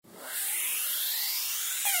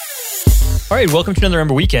All right, welcome to another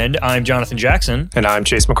Ember Weekend. I'm Jonathan Jackson. And I'm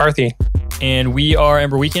Chase McCarthy. And we are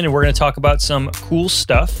Ember Weekend, and we're going to talk about some cool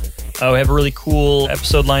stuff. We have a really cool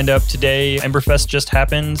episode lined up today. Emberfest just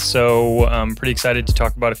happened, so I'm pretty excited to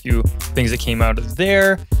talk about a few things that came out of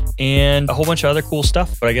there and a whole bunch of other cool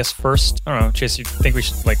stuff. But I guess first, I don't know, Chase, you think we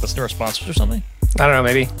should listen to our sponsors or something? I don't know,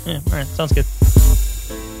 maybe. Yeah, all right, sounds good.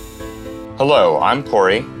 Hello, I'm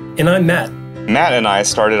Corey. And I'm Matt. Matt and I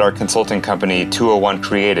started our consulting company 201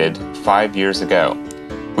 Created 5 years ago.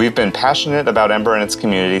 We've been passionate about Ember and its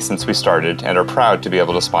community since we started and are proud to be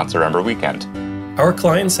able to sponsor Ember Weekend. Our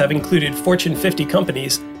clients have included Fortune 50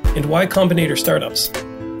 companies and Y Combinator startups.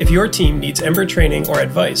 If your team needs Ember training or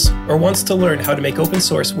advice or wants to learn how to make open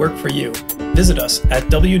source work for you, visit us at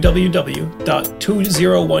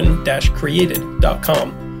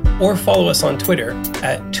www.201-created.com or follow us on Twitter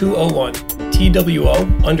at 201-TWO_OH_ONE.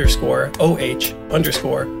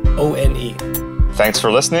 Thanks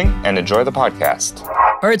for listening and enjoy the podcast.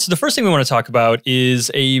 All right, so the first thing we want to talk about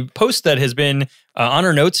is a post that has been on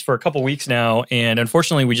our notes for a couple weeks now, and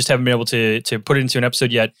unfortunately, we just haven't been able to put it into an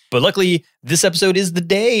episode yet. But luckily, this episode is the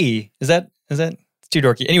day. Is that it's too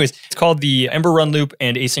dorky? Anyways, it's called the Ember Run Loop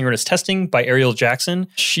and Asynchronous Testing by Ariel Jackson.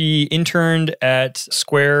 She interned at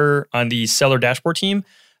Square on the seller dashboard team,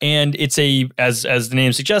 and it's as the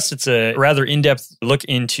name suggests, it's a rather in-depth look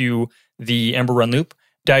into the Ember Run Loop,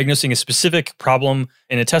 diagnosing a specific problem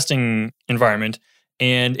in a testing environment.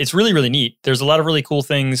 And it's really, really neat. There's a lot of really cool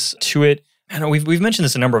things to it. I know we've mentioned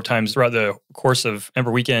this a number of times throughout the course of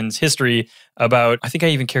Ember Weekend's history about, I think I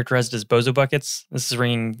even characterized it as Bozo buckets. Is this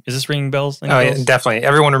ringing bells? Yeah, definitely.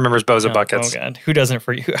 Everyone remembers Bozo buckets. Oh God, who doesn't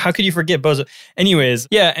forget? How could you forget Bozo? Anyways,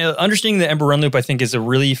 yeah, understanding the Ember Run Loop, I think, is a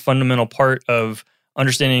really fundamental part of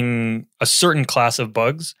understanding a certain class of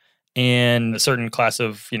bugs and a certain class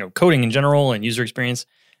of, coding in general and user experience.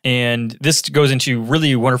 And this goes into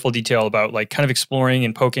really wonderful detail about kind of exploring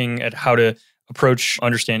and poking at how to approach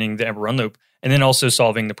understanding the Ember Run Loop and then also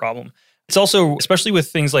solving the problem. It's also, especially with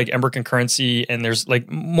things like Ember concurrency, and there's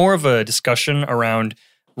more of a discussion around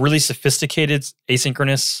really sophisticated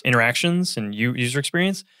asynchronous interactions and user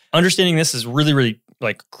experience. Understanding this is really, really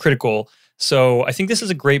critical. So I think this is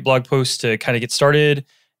a great blog post to kind of get started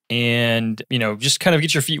and, just kind of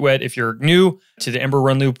get your feet wet if you're new to the Ember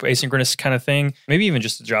Run Loop asynchronous kind of thing, maybe even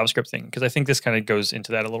just the JavaScript thing, because I think this kind of goes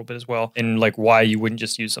into that a little bit as well, and why you wouldn't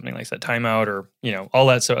just use something like set timeout or, all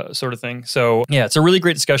that sort of thing. So yeah, it's a really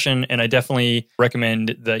great discussion, and I definitely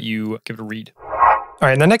recommend that you give it a read. All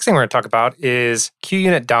right, and the next thing we're going to talk about is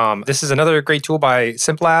QUnit DOM. This is another great tool by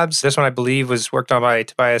Simplabs. This one, I believe, was worked on by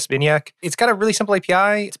Tobias Biniak. It's got a really simple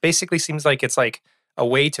API. It basically seems like it's a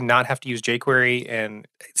way to not have to use jQuery, and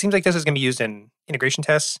it seems like this is going to be used in integration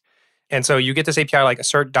tests. And so you get this API like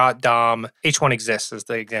assert.dom, h1 exists is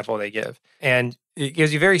the example they give. And it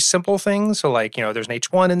gives you very simple things. So there's an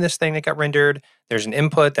h1 in this thing that got rendered. There's an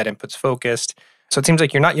input, that input's focused. So it seems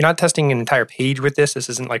like you're not testing an entire page with this. This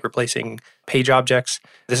isn't replacing page objects.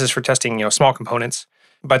 This is for testing, small components.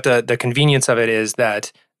 But the convenience of it is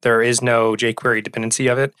that there is no jQuery dependency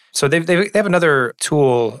of it. So they have another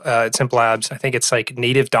tool at Simplabs. I think it's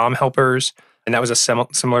native DOM helpers. And that was a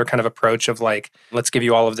similar kind of approach of let's give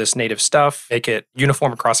you all of this native stuff, make it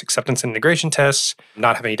uniform across acceptance and integration tests,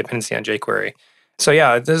 not have any dependency on jQuery. So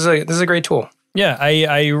yeah, this is a great tool. Yeah,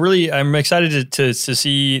 I'm excited to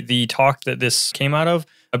see the talk that this came out of.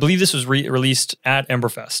 I believe this was released at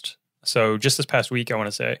Emberfest. So just this past week, I want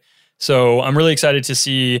to say. So I'm really excited to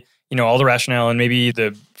see all the rationale and maybe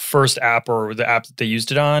the first app or the app that they used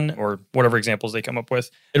it on or whatever examples they come up with.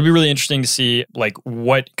 It'll be really interesting to see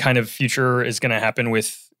what kind of future is going to happen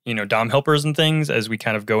with, DOM helpers and things as we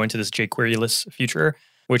kind of go into this jQuery-less future,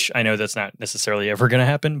 which I know that's not necessarily ever going to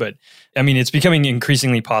happen. But I mean, it's becoming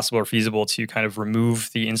increasingly possible or feasible to kind of remove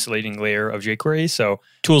the insulating layer of jQuery. So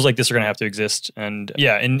tools like this are going to have to exist. And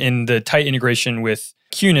yeah, in the tight integration with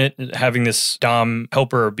QUnit, having this DOM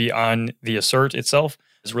helper be on the assert itself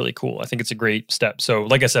is really cool. I think it's a great step. So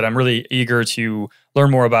like I said, I'm really eager to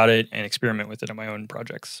learn more about it and experiment with it in my own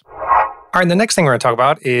projects. All right, and the next thing we're going to talk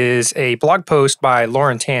about is a blog post by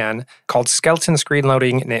Lauren Tan called Skeleton Screen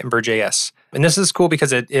Loading in Ember.js. And this is cool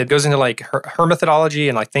because it goes into her methodology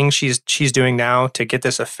and things she's doing now to get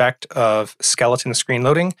this effect of skeleton screen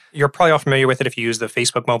loading. You're probably all familiar with it if you use the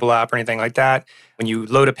Facebook mobile app or anything like that. When you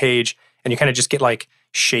load a page and you kind of just get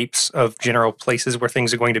shapes of general places where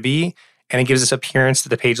things are going to be, and it gives this appearance that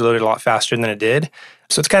the page loaded a lot faster than it did.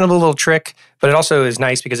 So it's kind of a little trick, but it also is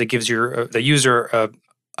nice because it gives the user a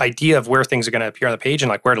idea of where things are going to appear on the page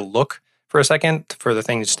and where to look for a second for the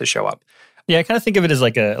things to show up. Yeah, I kind of think of it as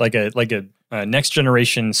like a next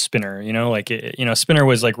generation spinner. Spinner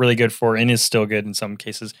was like really good for, and is still good in some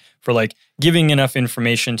cases, for like giving enough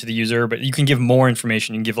information to the user, but you can give more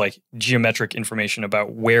information. You can give like geometric information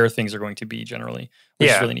about where things are going to be generally, which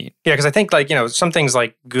is really neat. Yeah, because I think some things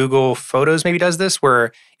like Google Photos maybe does this,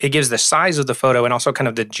 where it gives the size of the photo and also kind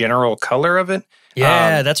of the general color of it.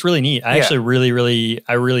 Yeah, that's really neat. I actually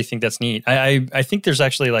really think that's neat. I think there's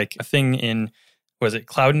actually like a thing in, was it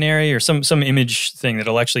Cloudinary or some image thing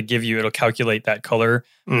that'll actually give you, it'll calculate that color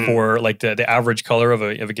for like the average color of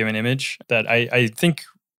a given image. That I think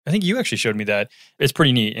you actually showed me that. It's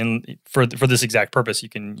pretty neat, and for this exact purpose, you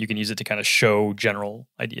can use it to kind of show general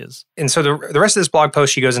ideas. And so the rest of this blog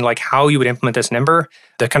post, she goes into like how you would implement this in Ember.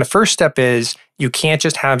 The kind of first step is you can't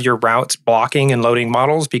just have your routes blocking and loading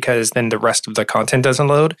models, because then the rest of the content doesn't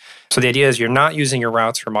load. So the idea is you're not using your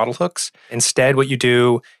routes for model hooks. Instead, what you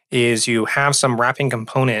do is you have some wrapping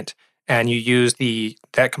component and you use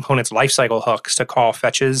that component's lifecycle hooks to call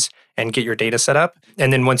fetches and get your data set up.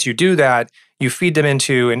 And then once you do that, you feed them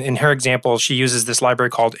into, in her example, she uses this library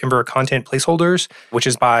called Ember Content Placeholders, which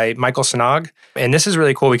is by Michael Sinog. And this is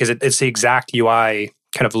really cool because it's the exact UI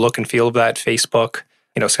kind of look and feel of that Facebook,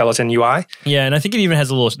 skeleton UI. Yeah, and I think it even has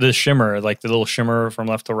the shimmer, like the little shimmer from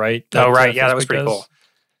left to right. Oh, right. Yeah, that was pretty cool.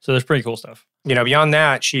 So there's pretty cool stuff. Beyond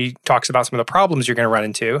that, she talks about some of the problems you're going to run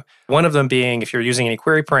into. One of them being, if you're using any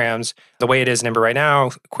query params, the way it is in Ember right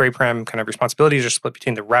now, query param kind of responsibilities are split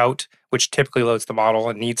between the route, which typically loads the model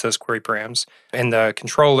and needs those query params, and the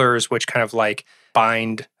controllers, which kind of like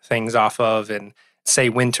bind things off of and say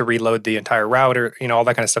when to reload the entire route, or all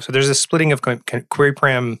that kind of stuff. So there's a splitting of query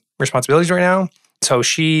param responsibilities right now. So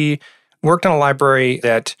she worked on a library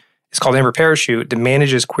that is called Ember Parachute that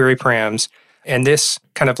manages query params. And this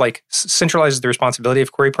kind of like centralizes the responsibility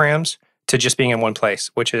of query params to just being in one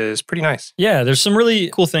place, which is pretty nice. Yeah, there's some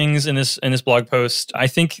really cool things in this blog post. I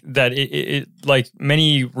think that it like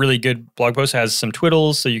many really good blog posts, has some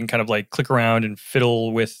twiddles, so you can kind of like click around and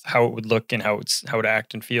fiddle with how it would look and how it would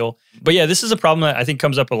act and feel. But yeah, this is a problem that I think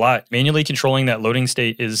comes up a lot. Manually controlling that loading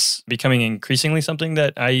state is becoming increasingly something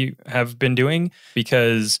that I have been doing,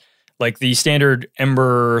 because like the standard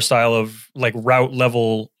Ember style of like route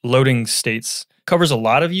level loading states covers a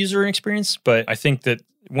lot of user experience. But I think that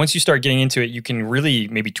once you start getting into it, you can really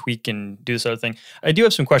maybe tweak and do this other thing. I do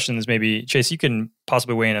have some questions. Maybe Chase, you can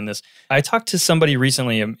possibly weigh in on this. I talked to somebody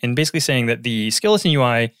recently and basically saying that the skeleton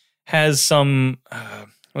UI has some,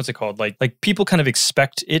 what's it called? Like people kind of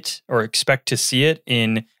expect it or expect to see it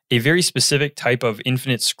in a very specific type of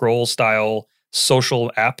infinite scroll style social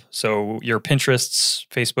app. So your Pinterests,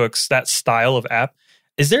 Facebooks, that style of app.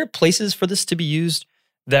 Is there places for this to be used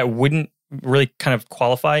that wouldn't really kind of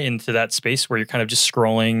qualify into that space where you're kind of just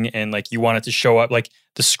scrolling and like you want it to show up, like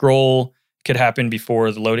the scroll could happen before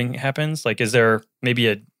the loading happens? Like, is there maybe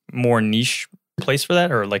a more niche place for that,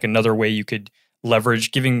 or like another way you could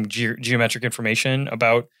leverage giving geometric information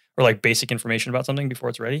about, or like basic information about something before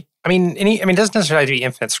it's ready? It doesn't necessarily have to be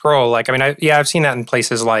infinite scroll. I've seen that in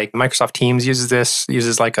places like Microsoft Teams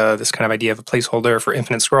uses like this kind of idea of a placeholder for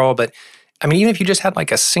infinite scroll. But even if you just had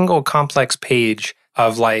like a single complex page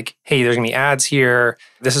of like, hey, there's going to be ads here,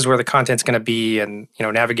 this is where the content's going to be, and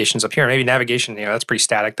navigation's up here. Maybe navigation, that's pretty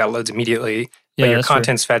static, that loads immediately, but your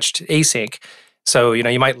content's fetched async. So,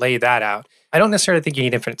 you might lay that out. I don't necessarily think you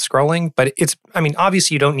need infinite scrolling, but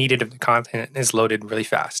obviously you don't need it if the content is loaded really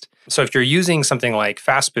fast. So if you're using something like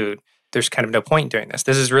Fastboot, there's kind of no point in doing this.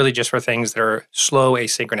 This is really just for things that are slow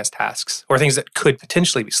asynchronous tasks, or things that could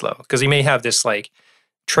potentially be slow, because you may have this like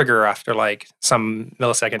trigger after like some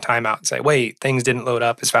millisecond timeout and say, wait, things didn't load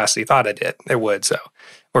up as fast as you thought it would. So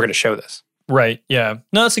we're going to show this. Right. Yeah.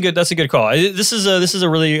 No, that's a good call. This is a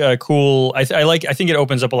really cool. I think it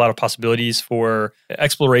opens up a lot of possibilities for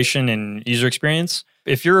exploration and user experience.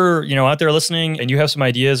 If you're out there listening and you have some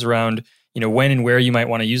ideas around when and where you might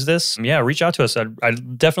want to use this, reach out to us.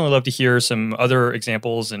 I'd definitely love to hear some other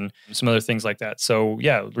examples and some other things like that. So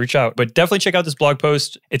yeah, reach out. But definitely check out this blog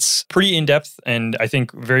post. It's pretty in-depth and I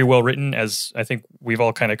think very well written, as I think we've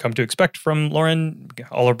all kind of come to expect from Lauren.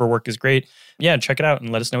 All of her work is great. Yeah, check it out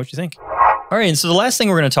and let us know what you think. All right, and so the last thing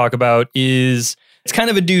we're going to talk about is, it's kind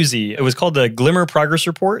of a doozy. It was called the Glimmer Progress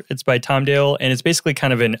Report. It's by Tom Dale, and it's basically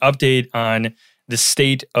kind of an update on the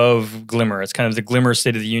state of Glimmer. It's kind of the Glimmer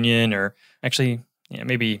State of the Union, or actually,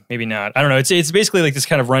 maybe not. I don't know. It's basically like this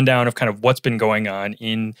kind of rundown of kind of what's been going on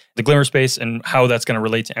in the Glimmer space and how that's going to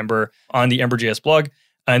relate to Ember on the Ember.js blog.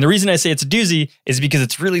 And the reason I say it's a doozy is because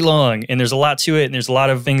it's really long and there's a lot to it and there's a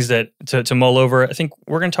lot of things that to mull over. I think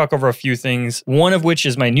we're going to talk over a few things, one of which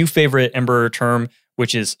is my new favorite Ember term,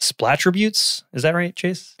 which is Splattributes. Is that right,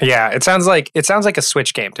 Chase? Yeah, it sounds like a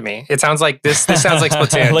Switch game to me. It sounds like this sounds like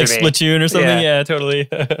Splatoon like to me. Splatoon or something. Yeah, totally.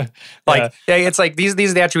 It's like these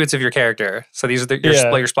are the attributes of your character. So these are your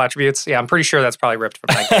Splattributes. Yeah, I'm pretty sure that's probably ripped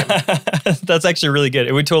from that game. That's actually really good.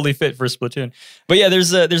 It would totally fit for Splatoon. But yeah,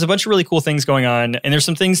 there's a bunch of really cool things going on, and there's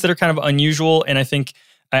some things that are kind of unusual. And I think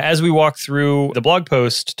as we walk through the blog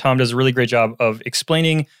post, Tom does a really great job of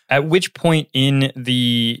explaining at which point in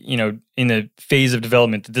the phase of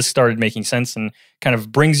development that this started making sense, and kind of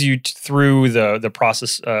brings you through the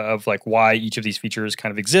process of like why each of these features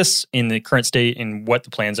kind of exists in the current state and what the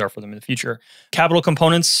plans are for them in the future. Capital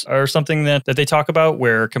components are something that they talk about,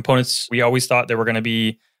 where components, we always thought they were going to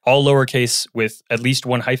be all lowercase with at least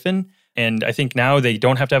one hyphen. And I think now they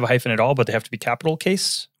don't have to have a hyphen at all, but they have to be capital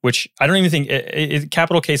case, which I don't even think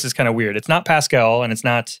capital case is kind of weird. It's not Pascal and it's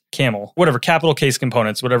not Camel. Whatever, capital case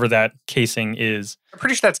components, whatever that casing is. I'm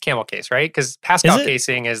pretty sure that's Camel case, right? Because Pascal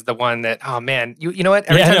casing is the one that, oh man, you know what?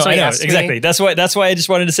 Every time I know. Exactly. That's why I just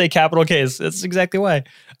wanted to say capital case. That's exactly why.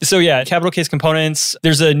 So yeah, capital case components.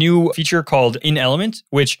 There's a new feature called In Element,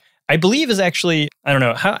 which I believe is actually, I don't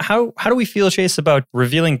know, how do we feel, Chase, about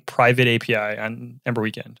revealing private API on Ember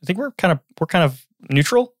Weekend? I think we're kind of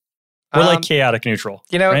neutral. We're like chaotic neutral.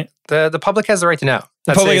 Right? The public has the right to know.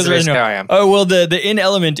 The public has the right to know. How I am. Oh, well, the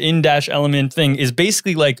in-element thing is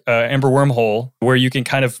basically like Ember Wormhole, where you can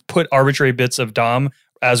kind of put arbitrary bits of DOM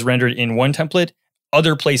as rendered in one template,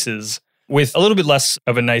 other places, with a little bit less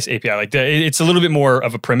of a nice API. Like it's a little bit more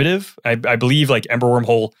of a primitive. I believe like Ember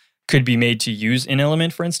Wormhole could be made to use in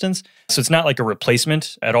element, for instance. So it's not like a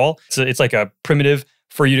replacement at all. So it's like a primitive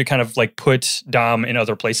for you to kind of like put DOM in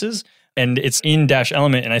other places. And it's in dash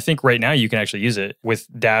element. And I think right now you can actually use it with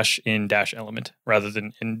dash in dash element rather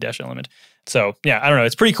than in dash element. So yeah, I don't know.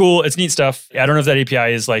 It's pretty cool. It's neat stuff. I don't know if that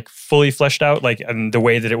API is like fully fleshed out, like in the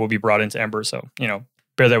way that it will be brought into Ember. So,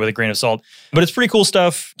 bear that with a grain of salt. But it's pretty cool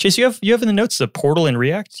stuff. Chase, you have in the notes the portal in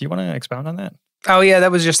React. Do you want to expound on that? Oh, yeah,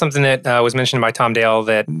 that was just something that was mentioned by Tom Dale,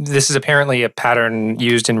 that this is apparently a pattern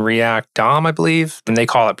used in React DOM, I believe, and they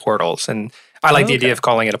call it portals. And I like the idea of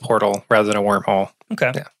calling it a portal rather than a wormhole.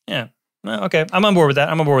 Okay. Yeah. Okay, I'm on board with that.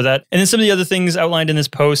 And then some of the other things outlined in this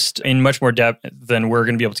post in much more depth than we're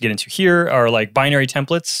going to be able to get into here are like binary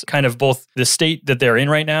templates, kind of both the state that they're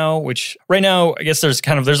in right now, which right now, I guess there's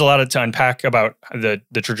a lot to unpack about the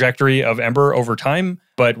trajectory of Ember over time.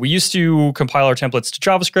 But we used to compile our templates to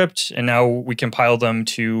JavaScript, and now we compile them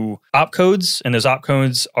to opcodes, and those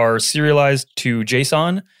opcodes are serialized to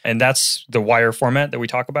JSON, and that's the wire format that we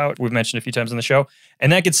talk about. We've mentioned a few times on the show.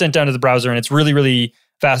 And that gets sent down to the browser, and it's really, really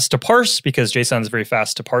fast to parse because JSON is very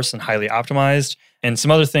fast to parse and highly optimized. And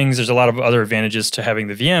some other things, there's a lot of other advantages to having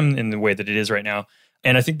the VM in the way that it is right now.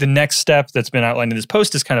 And I think the next step that's been outlined in this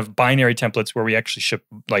post is kind of binary templates where we actually ship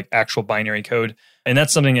like actual binary code. And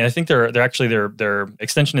that's something I think their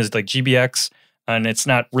extension is like GBX, and it's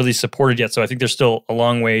not really supported yet. So I think there's still a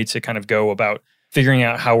long way to kind of go about figuring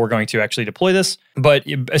out how we're going to actually deploy this. But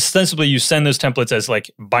ostensibly you send those templates as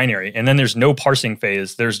like binary, and then there's no parsing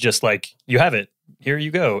phase. There's just like, you have it. Here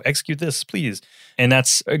you go. Execute this, please. And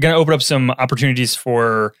that's going to open up some opportunities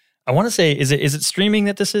for, I want to say, is it streaming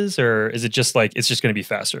that this is, or is it just like, it's just going to be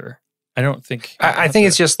faster? I don't think. I think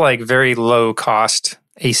it's just like very low cost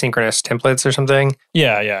asynchronous templates or something.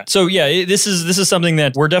 Yeah. So yeah, this is something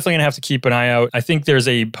that we're definitely going to have to keep an eye out. I think there's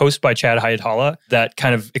a post by Chad Hayatollah that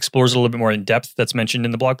kind of explores it a little bit more in depth that's mentioned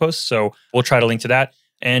in the blog post. So we'll try to link to that.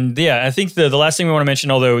 And yeah, I think the last thing we want to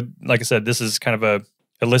mention, although like I said, this is kind of a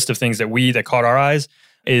list of things that caught our eyes,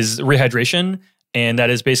 is rehydration. And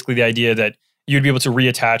that is basically the idea that you'd be able to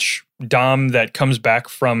reattach DOM that comes back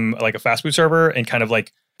from like a fastboot server and kind of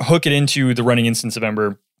like hook it into the running instance of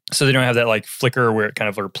Ember. So they don't have that like flicker where it kind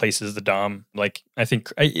of replaces the DOM. Like I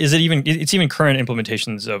think, it's even current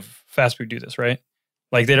implementations of fastboot do this, right?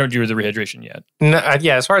 Like they don't do the rehydration yet. No,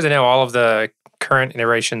 yeah, as far as I know, all of the current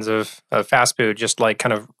iterations of fastboot just like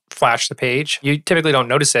kind of flash the page. You typically don't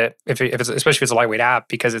notice it if it's, especially if it's a lightweight app,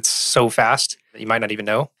 because it's so fast that you might not even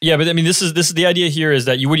know. Yeah, but I mean, this is the idea here is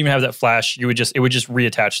that you wouldn't even have that flash. It would just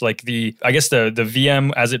reattach. Like the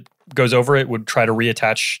VM as it goes over it would try to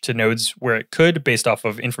reattach to nodes where it could, based off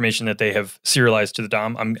of information that they have serialized to the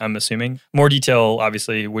DOM. I'm assuming more detail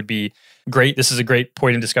obviously would be great. This is a great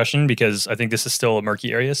point of discussion because I think this is still a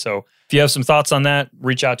murky area. So if you have some thoughts on that,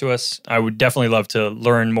 reach out to us. I would definitely love to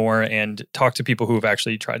learn more and talk to people who have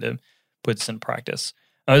actually tried to put this in practice.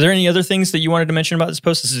 Are there any other things that you wanted to mention about this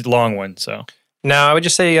post? This is a long one, so. No, I would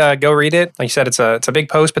just say go read it. Like you said, it's a big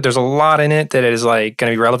post, but there's a lot in it that is like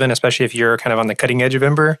going to be relevant, especially if you're kind of on the cutting edge of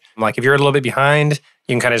Ember. Like if you're a little bit behind,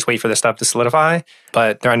 you can kind of just wait for this stuff to solidify.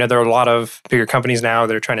 But I know there are a lot of bigger companies now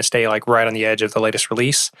that are trying to stay like right on the edge of the latest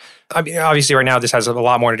release. I mean, obviously right now this has a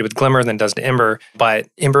lot more to do with Glimmer than it does to Ember, but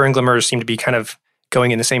Ember and Glimmer seem to be kind of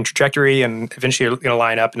going in the same trajectory, and eventually you're going to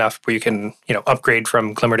line up enough where you can, upgrade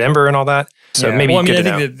from Glimmer to Ember and all that. So maybe I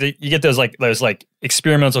think that you get those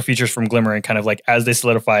experimental features from Glimmer, and kind of like as they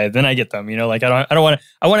solidify, then I get them. I want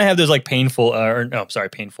to have those like painless,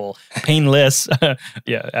 painless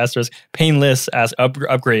as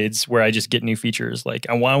upgrades where I just get new features. Like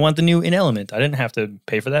I want the new in Element. I didn't have to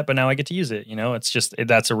pay for that, but now I get to use it. It's just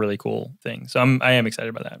that's a really cool thing. So I am excited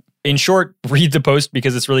about that. In short, read the post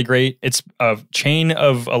because it's really great. It's a chain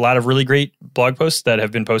of a lot of really great blog posts that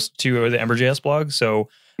have been posted to the Ember.js blog. So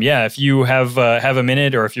yeah, if you have a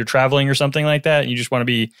minute, or if you're traveling or something like that, and you just want to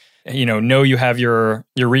be, know you have your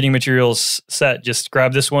reading materials set, just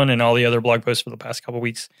grab this one and all the other blog posts for the past couple of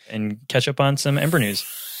weeks and catch up on some Ember news.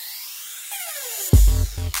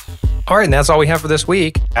 All right, and that's all we have for this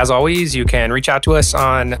week. As always, you can reach out to us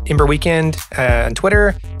on Ember Weekend on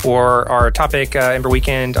Twitter, or our topic Ember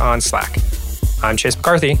Weekend on Slack. I'm Chase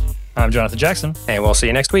McCarthy. I'm Jonathan Jackson. And we'll see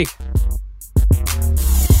you next week.